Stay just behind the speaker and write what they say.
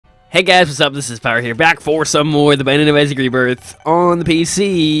Hey guys, what's up? This is Power here, back for some more The Binding of Isaac Rebirth on the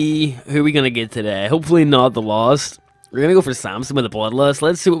PC. Who are we gonna get today? Hopefully not the Lost. We're gonna go for Samson with the Bloodlust.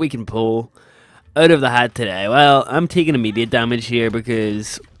 Let's see what we can pull out of the hat today. Well, I'm taking immediate damage here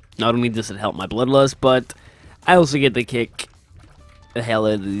because not only does it help my Bloodlust, but I also get to kick the hell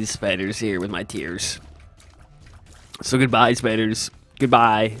out of these spiders here with my tears. So goodbye, spiders.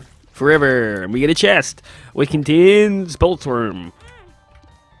 Goodbye. Forever. And we get a chest, which contains Boltworm.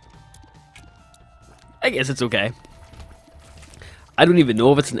 I guess it's okay. I don't even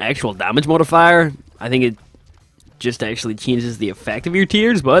know if it's an actual damage modifier. I think it just actually changes the effect of your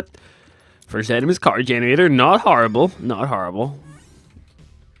tears, but first item is card generator. Not horrible. Not horrible.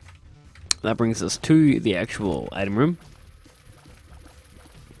 That brings us to the actual item room.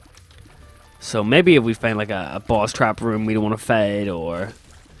 So maybe if we find like a boss trap room we don't want to fight or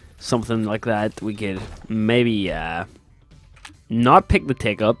something like that, we could maybe not pick the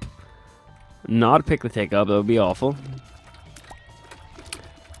tick up. Not pick the tick up, that would be awful.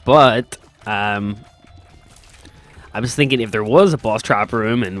 But I was thinking if there was a boss trap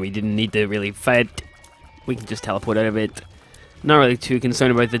room and we didn't need to really fight, we can just teleport out of it. Not really too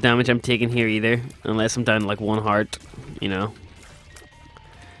concerned about the damage I'm taking here either, unless I'm down like one heart, you know.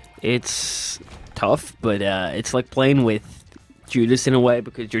 It's tough, but it's like playing with Judas in a way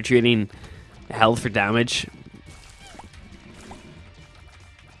because you're trading health for damage.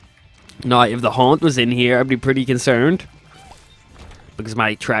 Now, if the Haunt was in here, I'd be pretty concerned. Because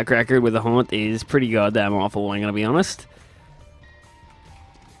my track record with the Haunt is pretty goddamn awful, I'm gonna be honest.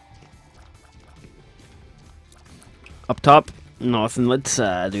 Up top, nothing. Let's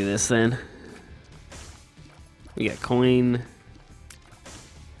do this then. We got coin.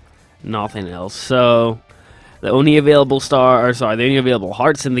 Nothing else. So, the only available the only available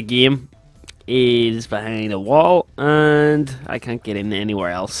hearts in the game is behind a wall, and I can't get in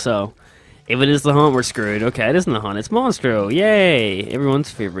anywhere else, so if it is the Haunt, we're screwed. Okay, it isn't the Haunt, it's Monstro. Yay!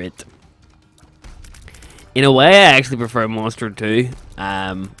 Everyone's favorite. In a way, I actually prefer Monstro 2.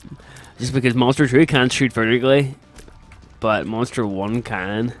 Just because Monstro 2 can't shoot vertically, but Monstro 1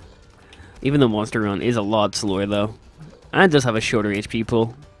 can. Even though Monster Run is a lot slower, though. And does have a shorter HP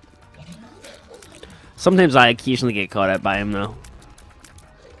pool. Sometimes I occasionally get caught out by him, though.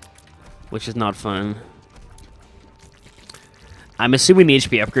 Which is not fun. I'm assuming the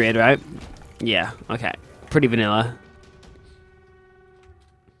HP upgrade, right? Yeah, okay. Pretty vanilla.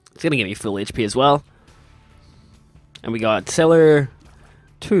 It's gonna give me full HP as well. And we got Cellar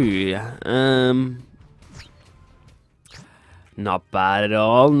 2. Not bad at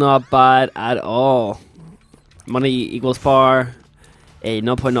all. Not bad at all. Money equals power. A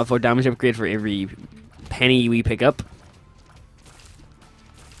 0.04 damage upgrade for every penny we pick up.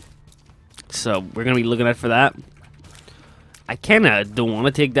 So we're gonna be looking out for that. I kinda don't want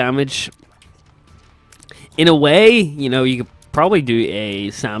to take damage. In a way, you know, you could probably do a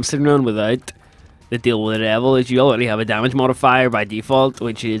Samson run without the deal with the devil, as you already have a damage modifier by default,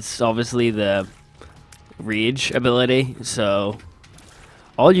 which is obviously the rage ability. So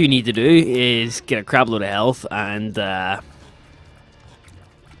all you need to do is get a crap load of health, and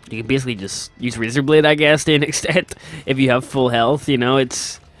you can basically just use Razor Blade, I guess, to an extent. If you have full health, you know,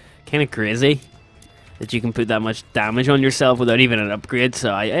 it's kind of crazy that you can put that much damage on yourself without even an upgrade.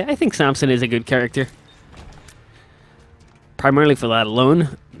 So I think Samson is a good character. Primarily for that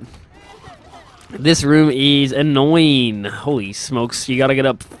alone. This room is annoying. Holy smokes. You gotta get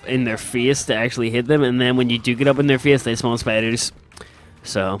up in their face to actually hit them. And then when you do get up in their face, they spawn spiders.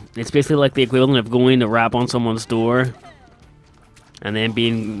 So it's basically like the equivalent of going to rap on someone's door and then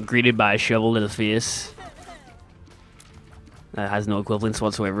being greeted by a shovel to the face. That has no equivalence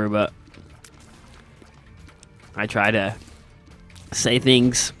whatsoever, but I try to say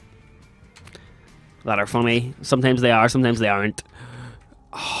things that are funny. Sometimes they are, sometimes they aren't.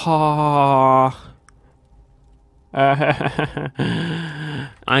 Oh. I'm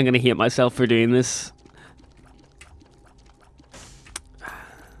gonna hate myself for doing this.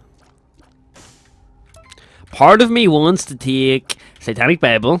 Part of me wants to take Satanic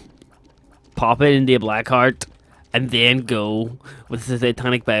Bible, pop it into a black heart, and then go with the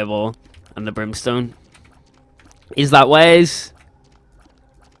Satanic Bible and the Brimstone. Is that wise?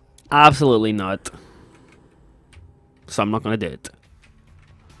 Absolutely not. So I'm not going to do it.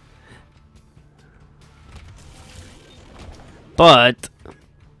 But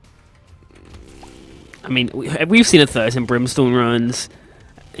I mean, we've seen 1,000 Brimstone runs,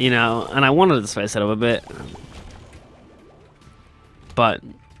 you know, and I wanted to spice it up a bit. But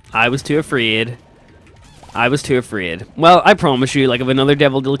I was too afraid. Well, I promise you, like, if another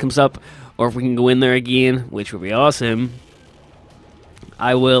devil deal comes up, or if we can go in there again, which would be awesome,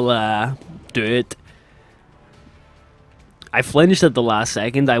 I will do it. I flinched at the last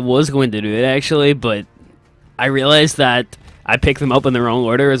second. I was going to do it actually, but I realized that I picked them up in the wrong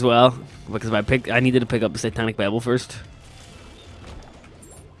order as well, because I needed to pick up the Satanic Bible first.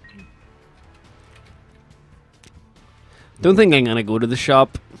 Don't think I'm gonna go to the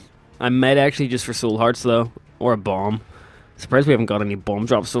shop. I might actually just for soul hearts though, or a bomb. Surprised we haven't got any bomb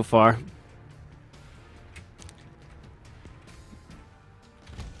drops so far.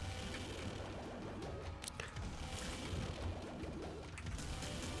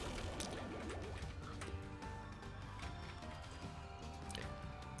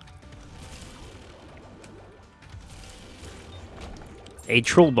 A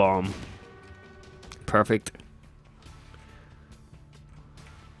troll bomb. Perfect.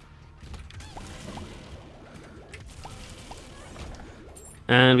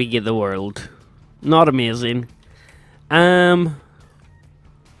 And we get the world. Not amazing. You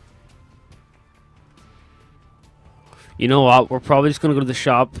know what? We're probably just gonna go to the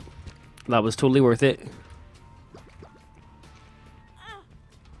shop. That was totally worth it.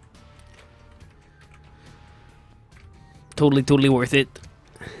 Totally worth it.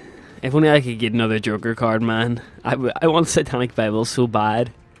 If only I could get another Joker card, man. I want Satanic Bible so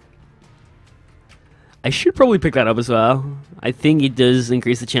bad. I should probably pick that up as well. I think it does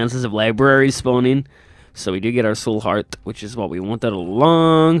increase the chances of libraries spawning. So we do get our soul heart, which is what we wanted all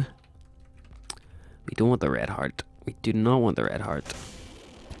along. We don't want the red heart. We do not want the red heart.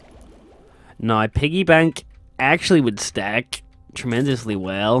 Now, piggy bank actually would stack tremendously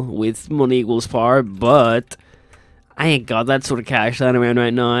well with money equals power, but I ain't got that sort of cash lying around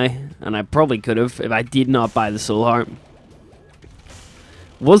right now, and I probably could have if I did not buy the soul heart.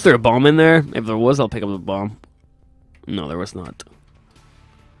 Was there a bomb in there? If there was, I'll pick up the bomb. No, there was not.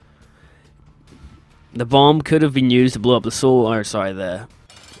 The bomb could have been used to blow up the soul, or sorry, the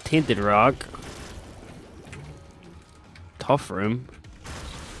tainted rock. Tough room.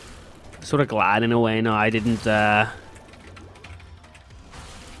 Sort of glad in a way. No, I didn't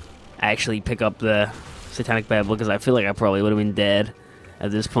actually pick up the Satanic Bible because I feel like I probably would have been dead at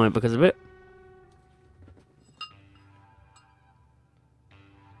this point because of it.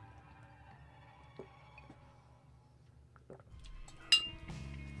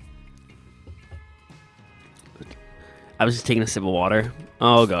 I was just taking a sip of water.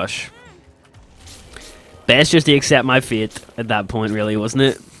 Oh gosh. Best just to accept my fate at that point, really, wasn't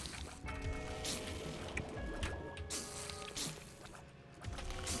it?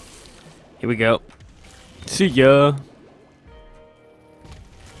 Here we go. See ya.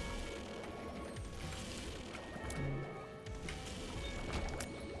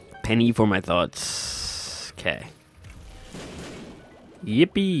 Penny for my thoughts. Okay.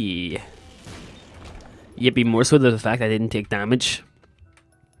 Yippee. Yippee, more so than the fact I didn't take damage.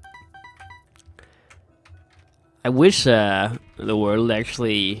 I wish the world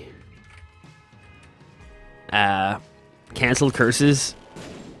actually canceled curses.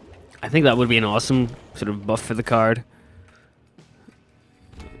 I think that would be an awesome sort of buff for the card.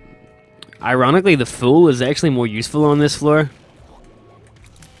 Ironically, the Fool is actually more useful on this floor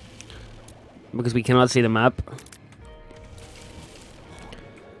because we cannot see the map.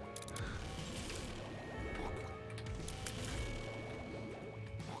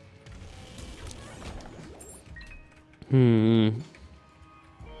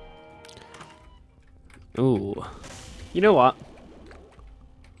 Ooh. You know what?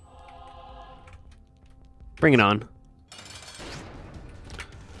 Bring it on.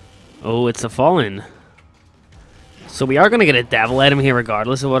 Oh, it's a Fallen. So we are going to get a devil item here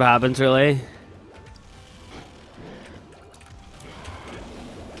regardless of what happens, really.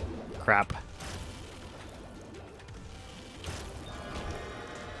 Crap.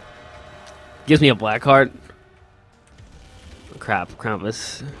 Gives me a black heart. Crap,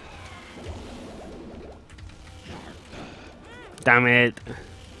 Krampus. Damn it.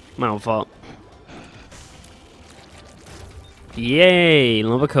 My own fault. Yay,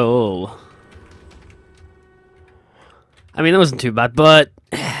 love a coal. I mean, that wasn't too bad, but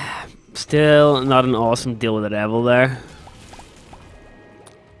still not an awesome deal with the devil there.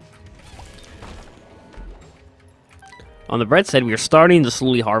 On the bright side, we are starting to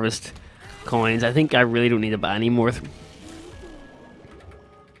slowly harvest coins. I think I really don't need to buy any more.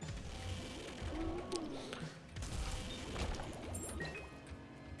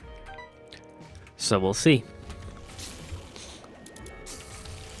 So we'll see.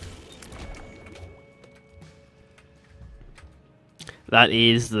 That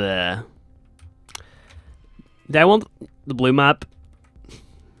is the... I want the blue map.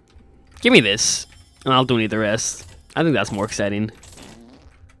 Give me this, and I'll donate the rest. I think that's more exciting.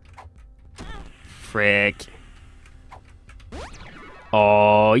 Frick.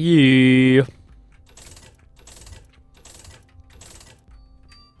 Oh, yeah. I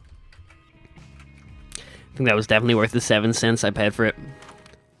think that was definitely worth the 7 cents I paid for it.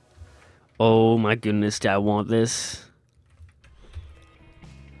 Oh my goodness, do I want this?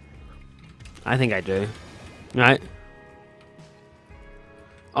 I think I do. Right?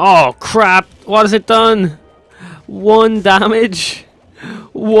 Oh crap! What has it done? 1 damage?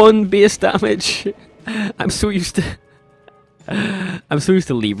 1 base damage? I'm so used to... I'm so used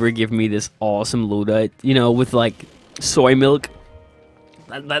to Libra giving me this awesome loadout, you know, with like soy milk.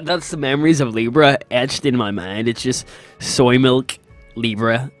 That's the memories of Libra etched in my mind. It's just soy milk,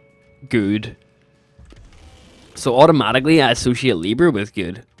 Libra, good. So automatically I associate Libra with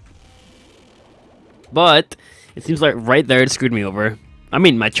good. But it seems like right there it screwed me over. I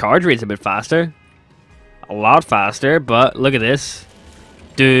mean, my charge rate's a bit faster. A lot faster, but look at this.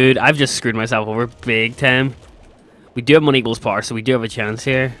 Dude, I've just screwed myself over big time. We do have money equals power, so we do have a chance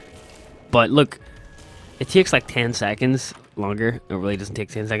here. But look, it takes like 10 seconds longer. It really doesn't take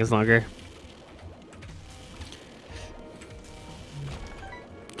 10 seconds longer.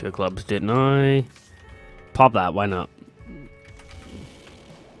 2 clubs, didn't I? Pop that, why not?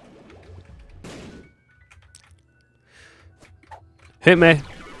 Hit me.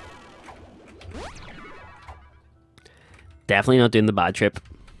 Definitely not doing the bad trip.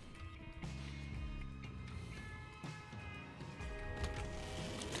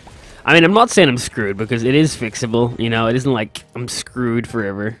 I mean, I'm not saying I'm screwed because it is fixable, you know, it isn't like I'm screwed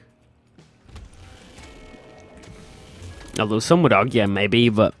forever. Although some would argue maybe,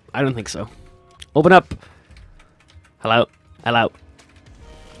 but I don't think so. Open up. Hello? Hello?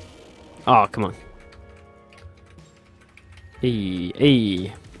 Oh, come on. Hey,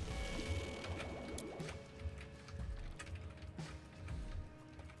 hey.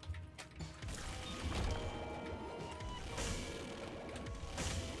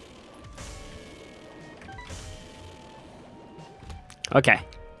 Okay.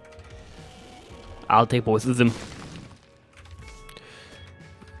 I'll take both of them.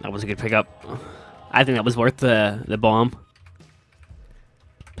 That was a good pickup. I think that was worth the bomb.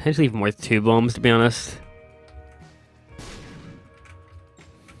 Potentially even worth 2 bombs, to be honest.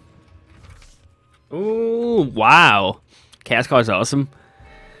 Ooh, wow. Chaos Card is awesome.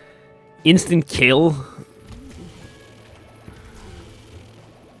 Instant kill.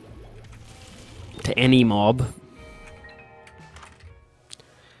 To any mob.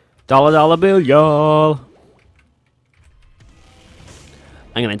 $1 bill, y'all.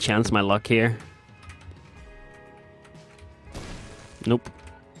 I'm gonna chance my luck here. Nope.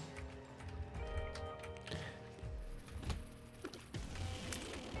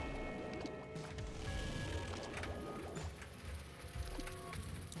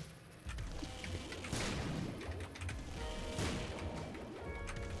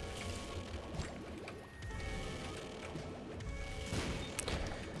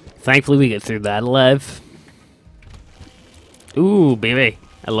 Thankfully we get through that alive. Ooh, baby.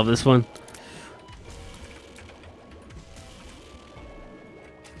 I love this one.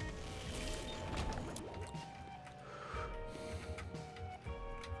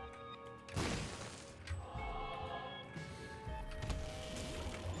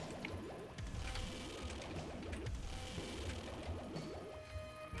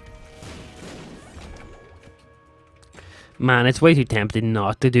 Man, it's way too tempting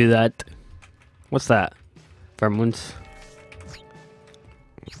not to do that. What's that? Firmwoods.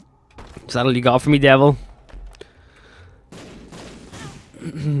 Is that all you got for me, devil?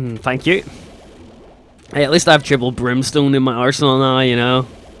 Thank you. Hey, at least I have triple brimstone in my arsenal now, you know.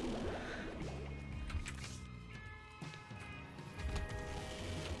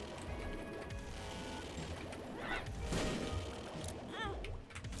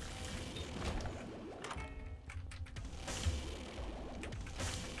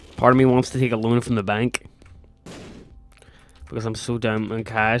 Part of me wants to take a loan from the bank because I'm so down on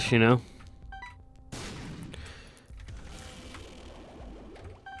cash, you know.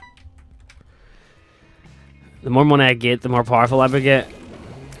 The more money I get, the more powerful I get.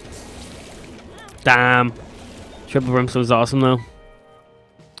 Damn. Triple brimstone's awesome though.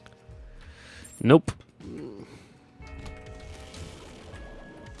 Nope.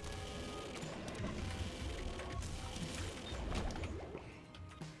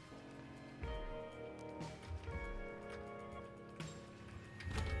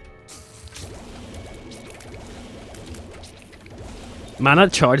 Man,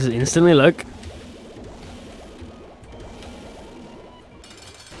 that charges instantly, look.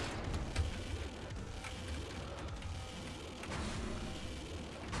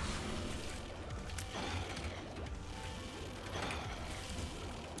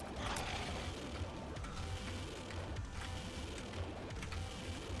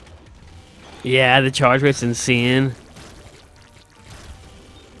 Yeah, the charge rate's insane.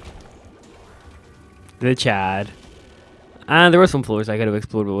 The Chad. And there were some floors I could have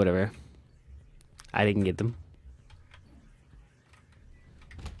explored, but whatever. I didn't get them.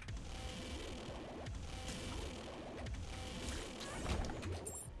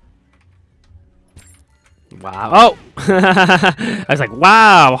 Wow. Oh! I was like,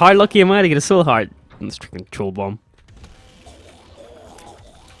 wow, how lucky am I to get a soul heart? And this freaking troll bomb.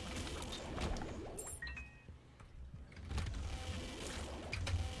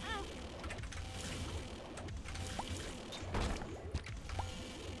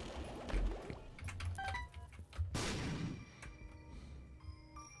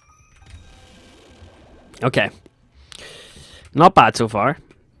 Okay. Not bad so far.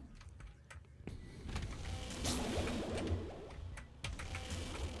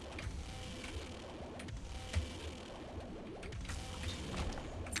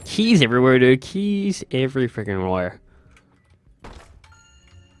 Keys everywhere, dude. Keys every freaking where.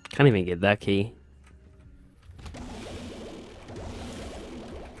 Can't even get that key.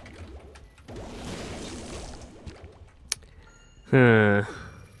 Huh.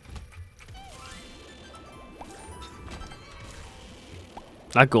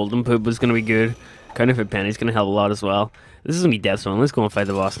 That golden poop was gonna be good. Counterfeit penny's gonna help a lot as well. This is gonna be Death Zone. Let's go and fight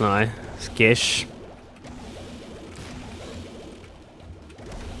the boss now. Skish.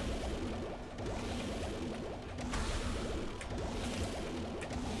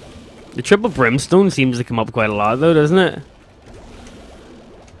 The triple brimstone seems to come up quite a lot though, doesn't it?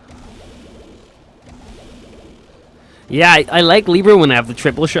 Yeah, I like Libra when I have the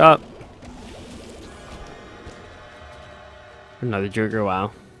triple shot. Another Joker,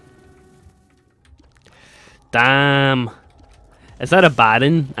 wow. Damn. Is that a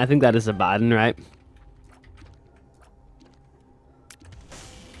Baden? I think that is a Baden, right?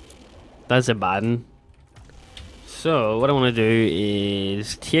 That's a Baden. So, what I want to do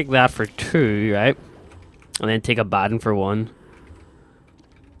is take that for 2, right? And then take a Baden for 1.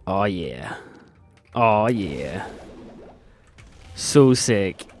 Oh, yeah. Oh, yeah. So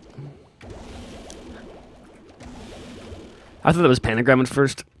sick. I thought that was Pentagram at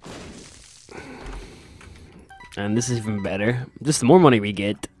first. And this is even better. Just the more money we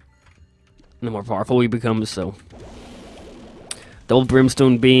get, the more powerful we become, so. Double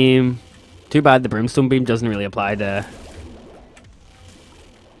Brimstone Beam. Too bad the Brimstone Beam doesn't really apply to...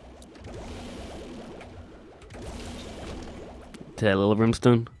 Little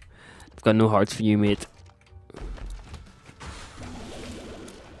Brimstone. I've got no hearts for you, mate.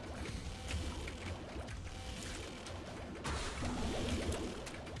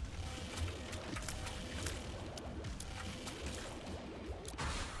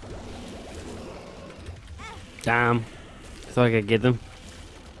 Damn. I thought I could get them.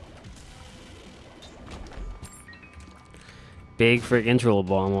 Big freaking troll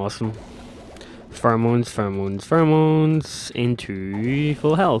bomb, awesome. Pheromones, pheromones, pheromones into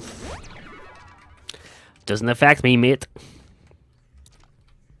full health. Doesn't affect me, mate.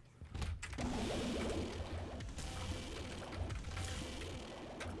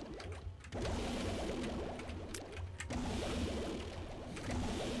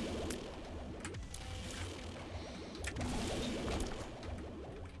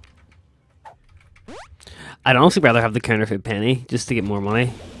 I'd honestly rather have the counterfeit penny, just to get more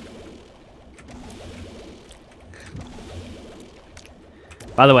money.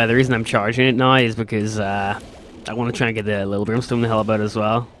 By the way, the reason I'm charging it now is because I want to try and get the little brimstone the hell about as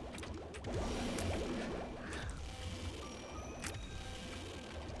well.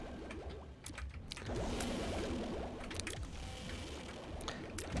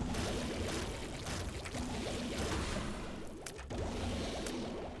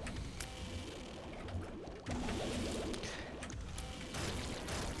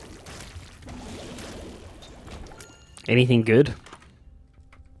 Anything good?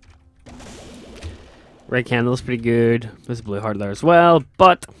 Red candle's pretty good. There's a blue heart there as well,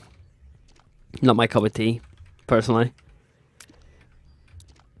 but not my cup of tea, personally.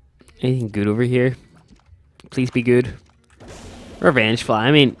 Anything good over here? Please be good. Revenge fly.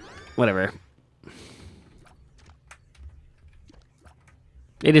 I mean, whatever.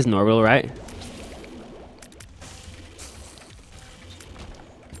 It is normal, right?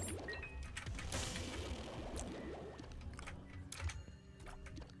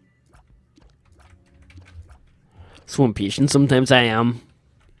 So impatient sometimes I am.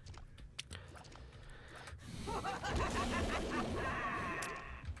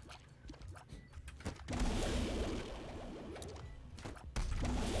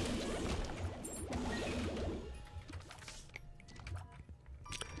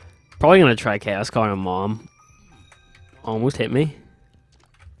 Probably gonna try Chaos Card on Mom. Almost hit me.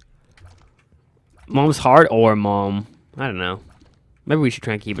 Mom's hard or Mom? I don't know. Maybe we should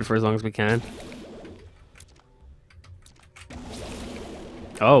try and keep it for as long as we can.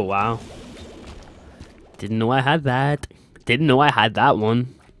 Oh, wow. Didn't know I had that. Didn't know I had that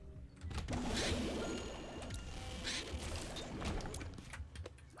one.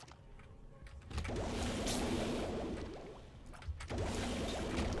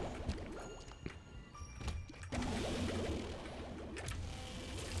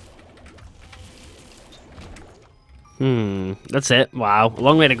 That's it. Wow. A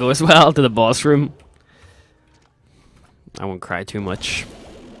long way to go as well to the boss room. I won't cry too much.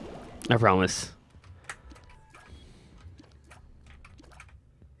 I promise.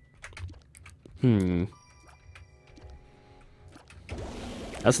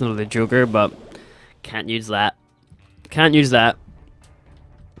 That's another Joker, but can't use that. Can't use that.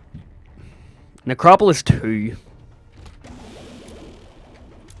 Necropolis 2.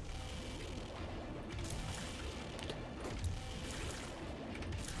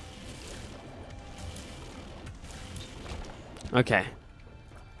 Okay.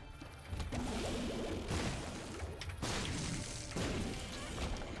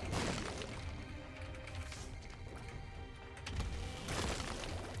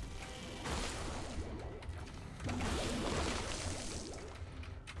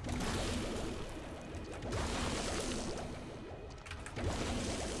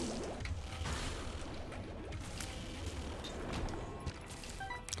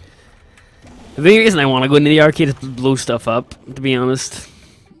 The only reason I want to go into the arcade is to blow stuff up, to be honest.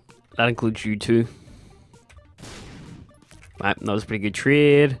 That includes you too. Right, that was a pretty good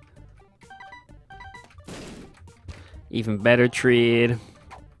trade. Even better trade.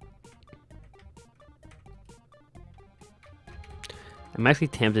 I'm actually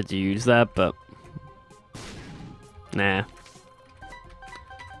tempted to use that, but nah.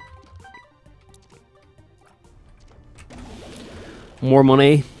 More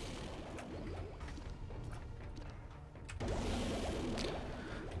money.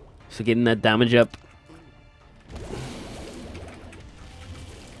 So getting that damage up.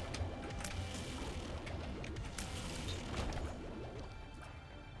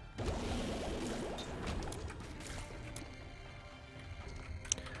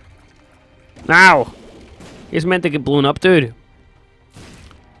 Now! He's meant to get blown up, dude.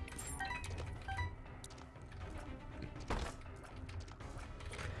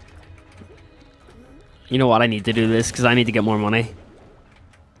 You know what? I need to do this because I need to get more money.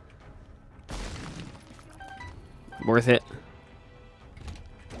 Worth it.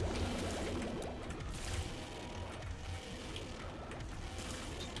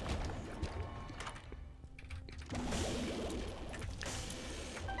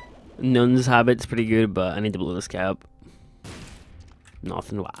 Nun's habit's pretty good, but I need to blow this guy up.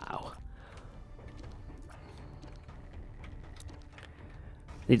 Nothing. Wow.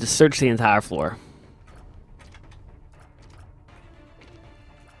 Need to search the entire floor.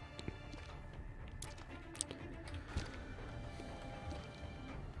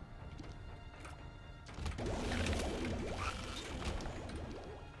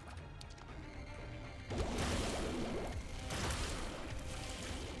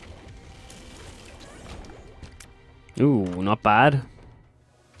 Ooh, not bad.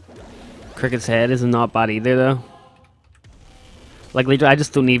 Cricket's head is not bad either, though. Like, I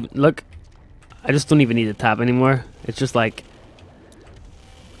just don't even look. I just don't even need to tap anymore. It's just like.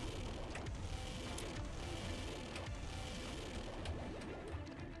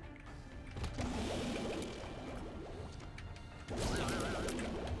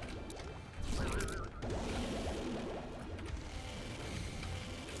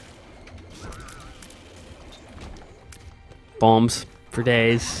 Bombs for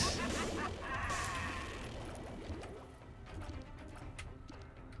days.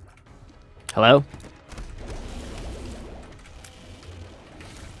 Hello?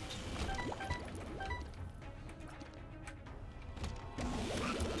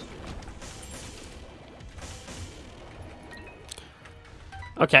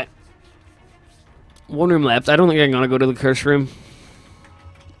 Okay. One room left. I don't think I'm gonna go to the curse room.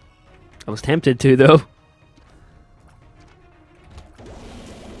 I was tempted to, though.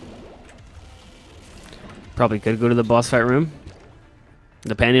 Probably could go to the boss fight room.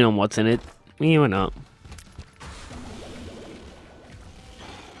 Depending on what's in it. Yeah, why not?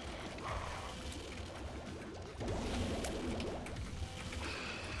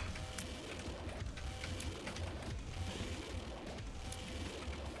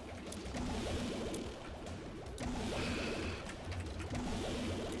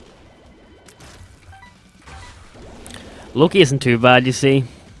 Loki isn't too bad, you see.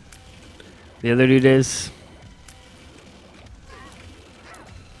 The other dude is.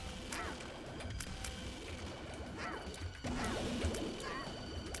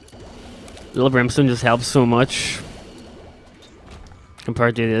 Little Brimstone just helps so much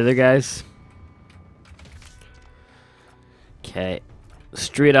compared to the other guys. Okay,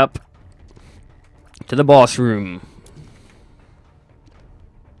 straight up to the boss room.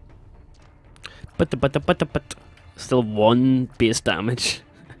 But still 1 base damage.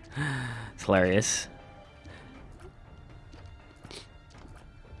 It's hilarious.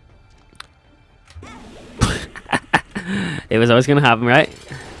 It was always gonna happen, right?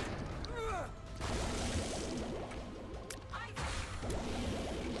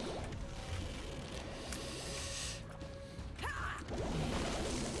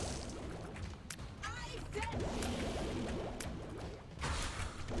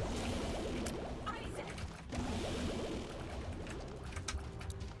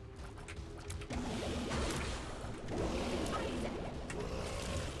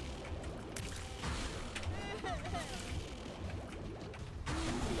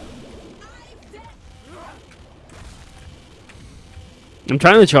 I'm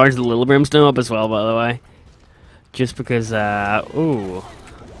trying to charge the little Brimstone up as well, by the way. Just because, ooh.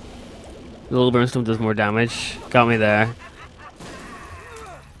 The little Brimstone does more damage. Got me there.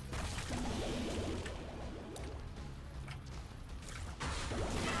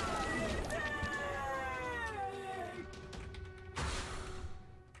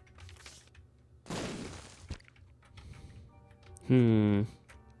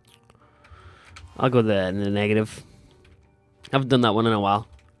 I'll go there in the negative. Haven't done that one in a while.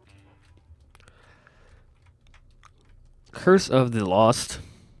 Curse of the Lost.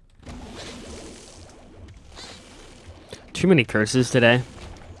 Too many curses today.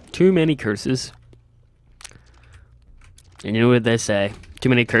 Too many curses. And you know what they say? Too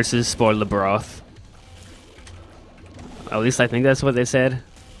many curses spoil the broth. At least I think that's what they said.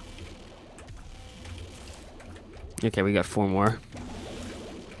 Okay, we got 4 more.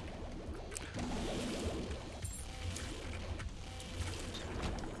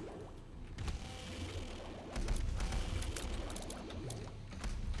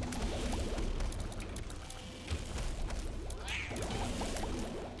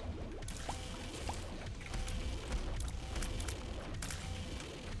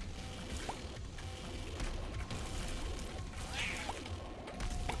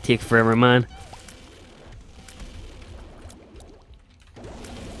 Take forever, man.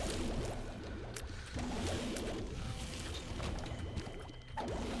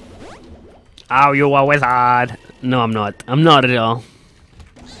 Oh, you a wizard. No, I'm not. I'm not at all.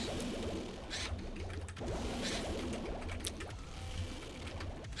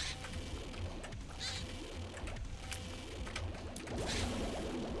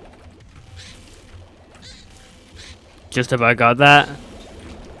 Just about got that.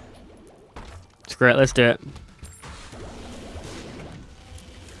 Screw it, let's do it.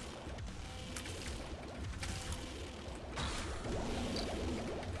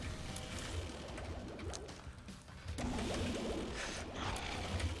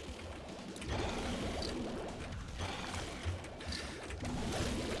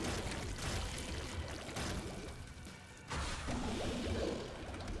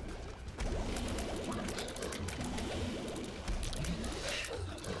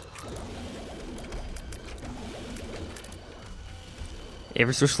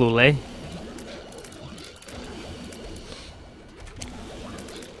 Ever so slowly.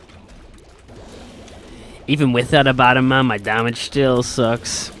 Even without a bottom man, my damage still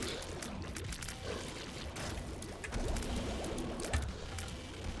sucks.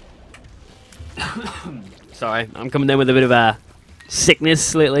 Sorry, I'm coming down with a bit of a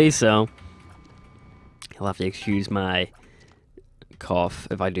sickness lately, so you'll have to excuse my cough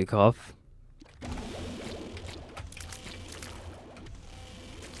if I do cough.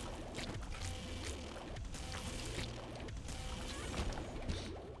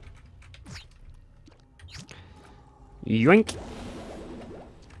 Yoink.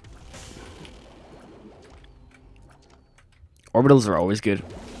 Orbitals are always good.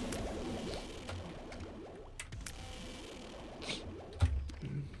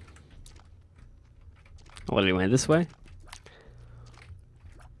 What, did he went this way?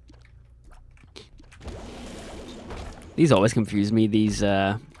 These always confuse me, these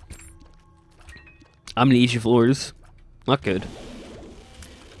amnesia floors. Not good.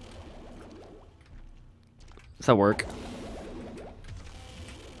 Does that work?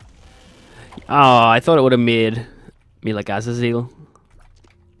 Oh, I thought it would have made me like Azazel.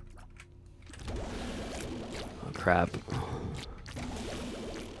 Oh, crap.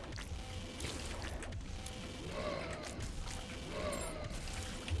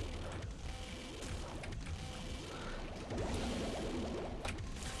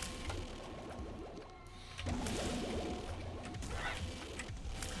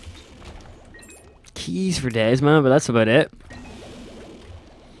 keys for days, man, but that's about it.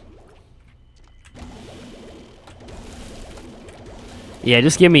 Yeah,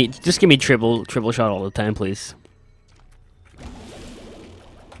 just give me triple shot all the time, please.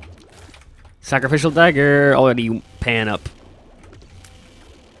 Sacrificial dagger already paying up.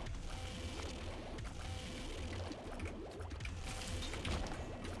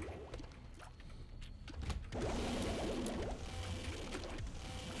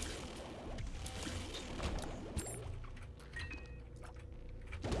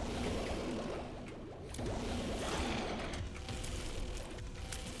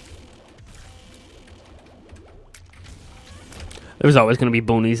 There's always going to be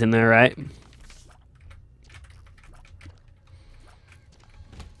bonies in there, right?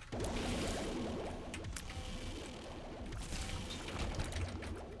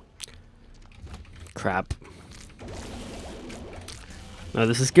 Crap. No,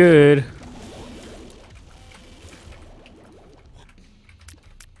 this is good.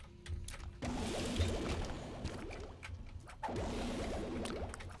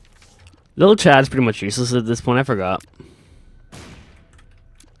 Little Chad's pretty much useless at this point, I forgot.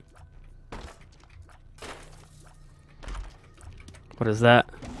 What is that?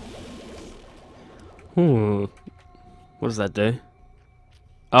 What does that do?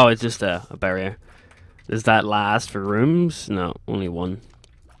 Oh, it's just a barrier. Does that last for rooms? No, only one.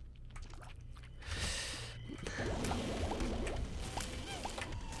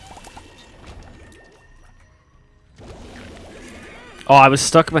 Oh, I was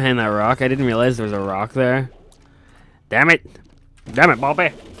stuck behind that rock. I didn't realize there was a rock there. Damn it. Damn it,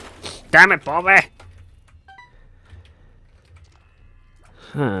 Bobby. Damn it, Bobby.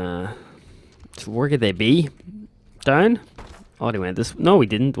 Huh. So where could they be? Down? Oh, they went this. No, we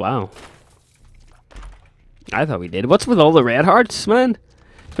didn't. Wow. I thought we did. What's with all the red hearts, man?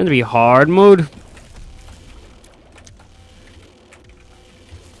 It's meant to be hard mode.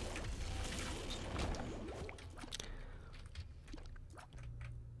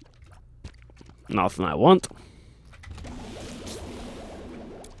 Nothing I want.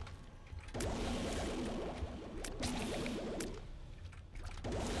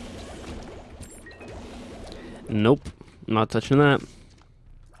 Nope. Not touching that.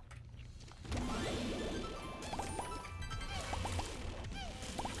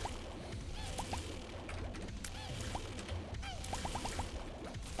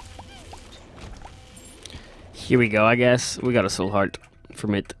 Here we go, I guess. We got a soul heart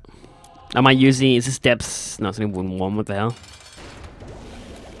from it. Am I using... Is this depths? No, it's only 1-1. What the hell?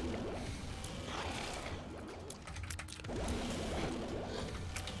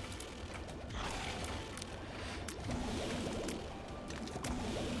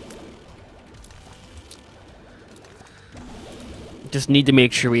 Just need to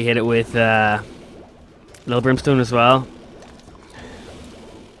make sure we hit it with Little Brimstone as well.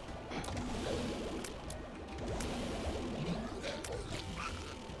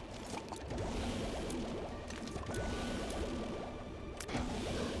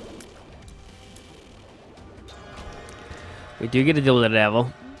 We do get to deal with the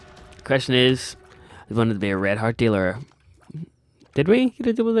devil. The question is, we wanted to be a red heart dealer. Did we get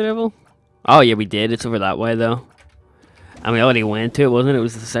to deal with the devil? Oh yeah, we did. It's over that way though. And we already went to it, wasn't it? It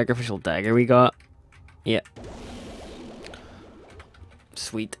was the sacrificial dagger we got. Yeah.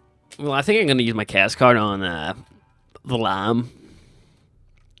 Sweet. Well, I think I'm going to use my cast card on the lamb.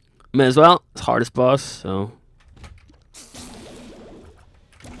 May as well. It's hardest boss, so...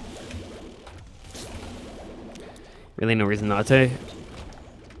 Really no reason not to.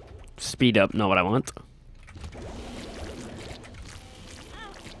 Speed up, not what I want.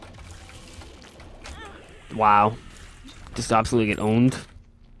 Wow. Just absolutely get owned.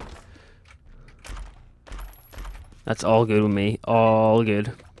 That's all good with me. All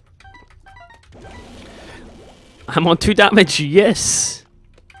good. I'm on 2 damage, yes!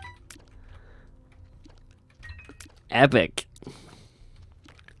 Epic.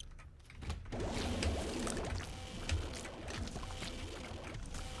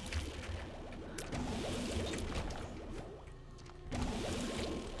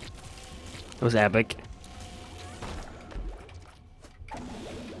 That was epic.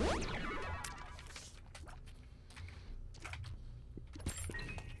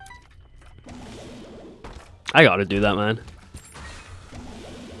 I gotta do that, man.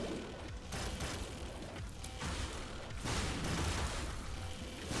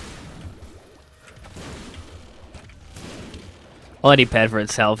 Already paid for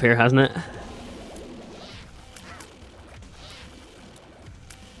itself here, hasn't it?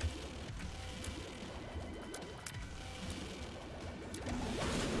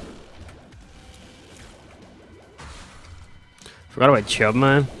 Forgot about Chubb,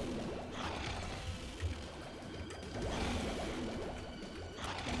 man.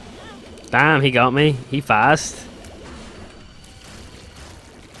 Damn, he got me. He fast.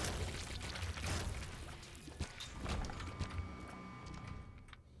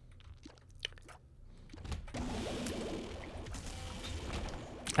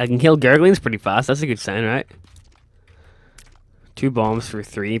 I can kill Gurglings pretty fast. That's a good sign, right? 2 bombs for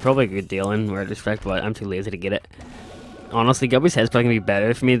 3. Probably a good deal in retrospect, but I'm too lazy to get it. Honestly, Guppy's head's probably going to be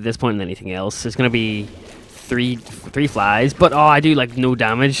better for me at this point than anything else. It's going to be three flies, but oh, I do like no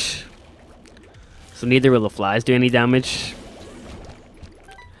damage. So neither will the flies do any damage.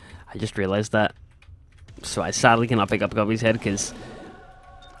 I just realized that. So I sadly cannot pick up Guppy's head because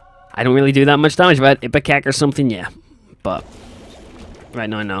I don't really do that much damage, but Ipecac or something, yeah. But right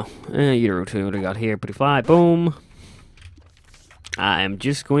now, I know. Euro 2, what do we got here? Pretty fly, boom. I am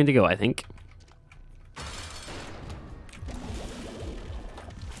just going to go, I think.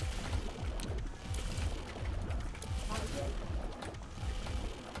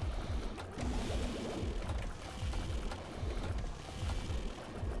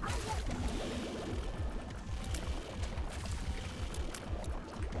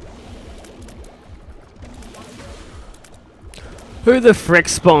 Who the frick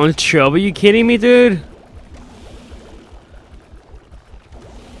spawned Chubb? Are you kidding me, dude?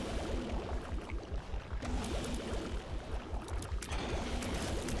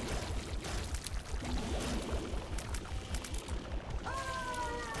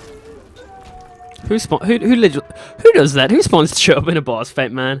 Who does that? Who spawns Chubb in a boss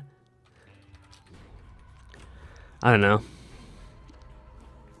fight, man? I don't know.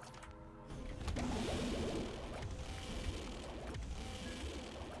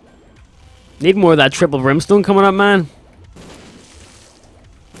 Need more of that triple brimstone coming up, man.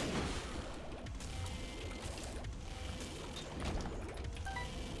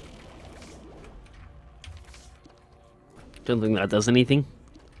 Don't think that does anything.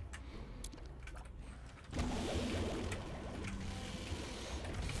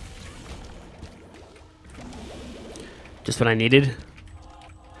 Just what I needed.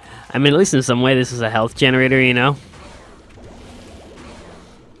 I mean, at least in some way, this is a health generator, you know?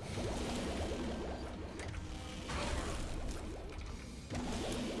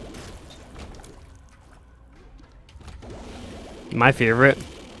 My favorite.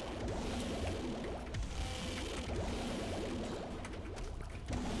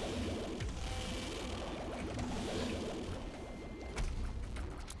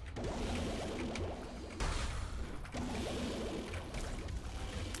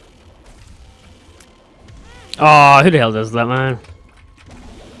 Oh, who the hell does that, man?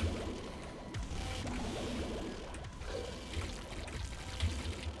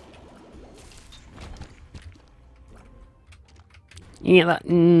 Yeah, that,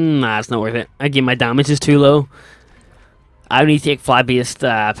 nah, it's not worth it. Again, my damage is too low. I only take fly-based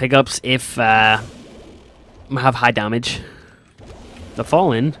pickups if I have high damage. The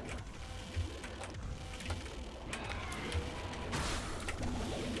fall in.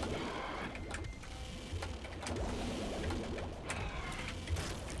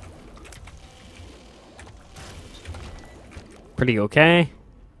 Pretty okay.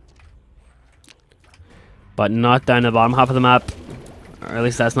 But not down the bottom half of the map. Or at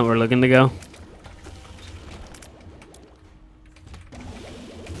least that's not where we're looking to go.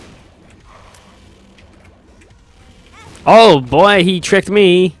 Oh boy, he tricked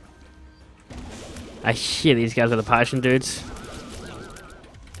me. I shit, these guys are the passion dudes.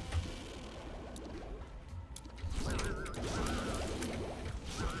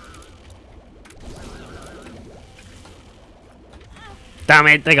 Damn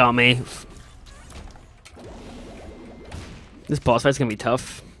it, they got me. This boss fight's gonna be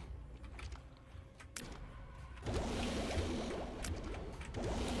tough.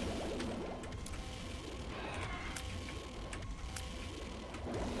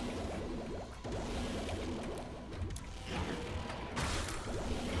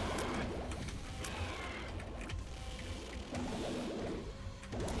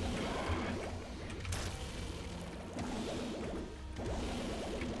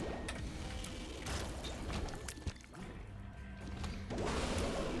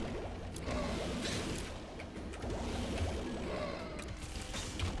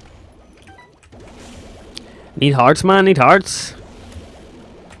 Need hearts, man, need hearts.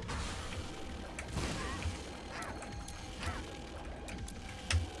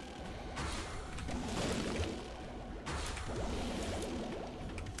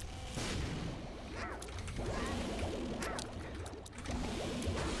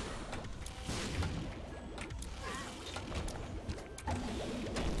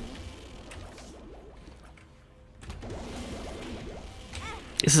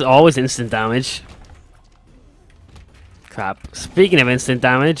 This is always instant damage. Crap. Speaking of instant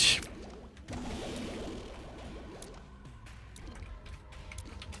damage.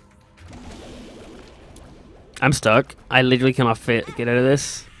 I'm stuck. I literally cannot get out of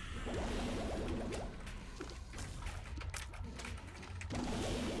this.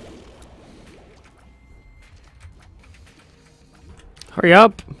 Hurry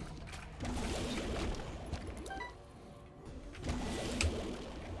up.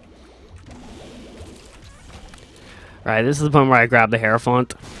 Right, this is the point where I grab the hair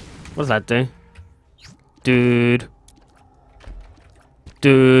font. What does that do? Dude.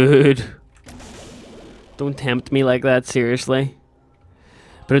 Dude. Don't tempt me like that, seriously.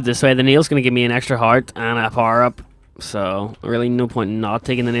 Put it this way, the nail's gonna give me an extra heart and a power up. So, really no point in not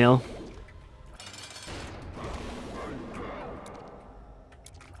taking the nail.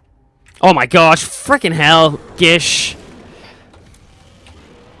 Oh my gosh, freaking hell, Gish.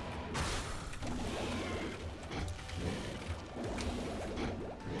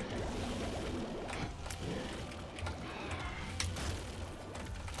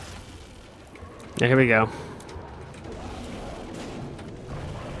 Yeah, here we go.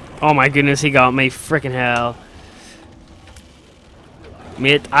 Oh my goodness, he got me. Freaking hell.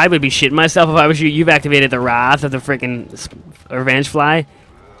 Mate, I would be shitting myself if I was you. You've activated the wrath of the freaking revenge fly.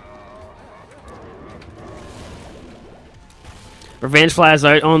 Revenge fly's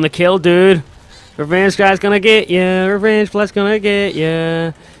out on the kill, dude. Revenge guy's gonna get ya. Revenge fly's gonna get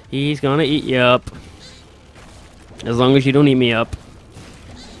ya. He's gonna eat you up. As long as you don't eat me up.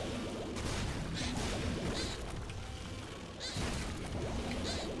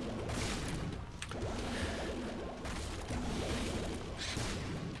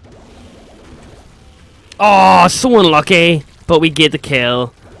 Oh, so unlucky. But we get the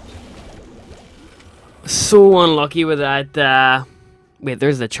kill. So unlucky with that. Wait,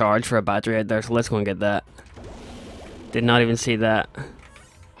 there's the charge for a battery out there, so let's go and get that. Did not even see that.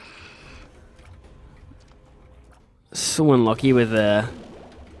 So unlucky with the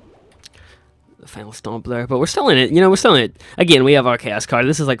final stomp there, but we're still in it. You know, we're still in it. Again, we have our chaos card.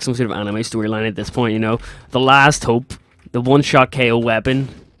 This is like some sort of anime storyline at this point. You know, the last hope, the one-shot KO weapon.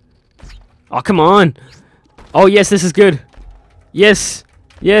 Oh, come on! Oh yes, this is good. Yes,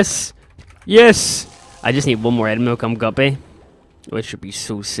 yes, yes. I just need one more item to come guppy, which should be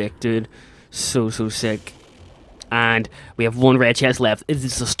so sick, dude. So sick. And we have one red chest left. Is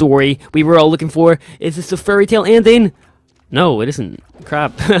this the story we were all looking for? Is this the fairy tale ending? No, it isn't.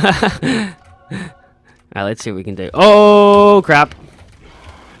 Crap. Alright, let's see what we can do. Oh, crap.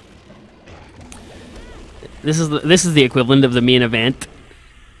 This is the equivalent of the main event.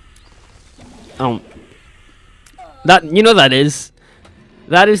 That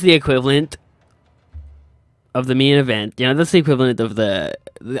is the equivalent of the main event. You know, that's the equivalent of the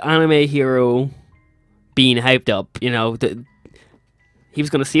anime hero being hyped up. You know, he was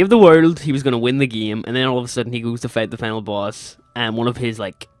gonna save the world, he was gonna win the game, and then all of a sudden he goes to fight the final boss, and one of his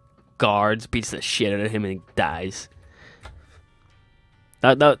like guards beats the shit out of him and he dies.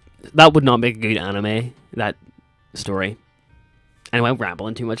 That would not make a good anime. That story. Anyway, I'm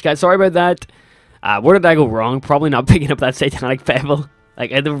rambling too much, guys. Sorry about that. Where did I go wrong? Probably not picking up that satanic pebble,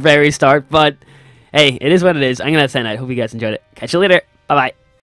 like at the very start, but hey, it is what it is. I'm gonna sign out. Hope you guys enjoyed it. Catch you later. Bye bye.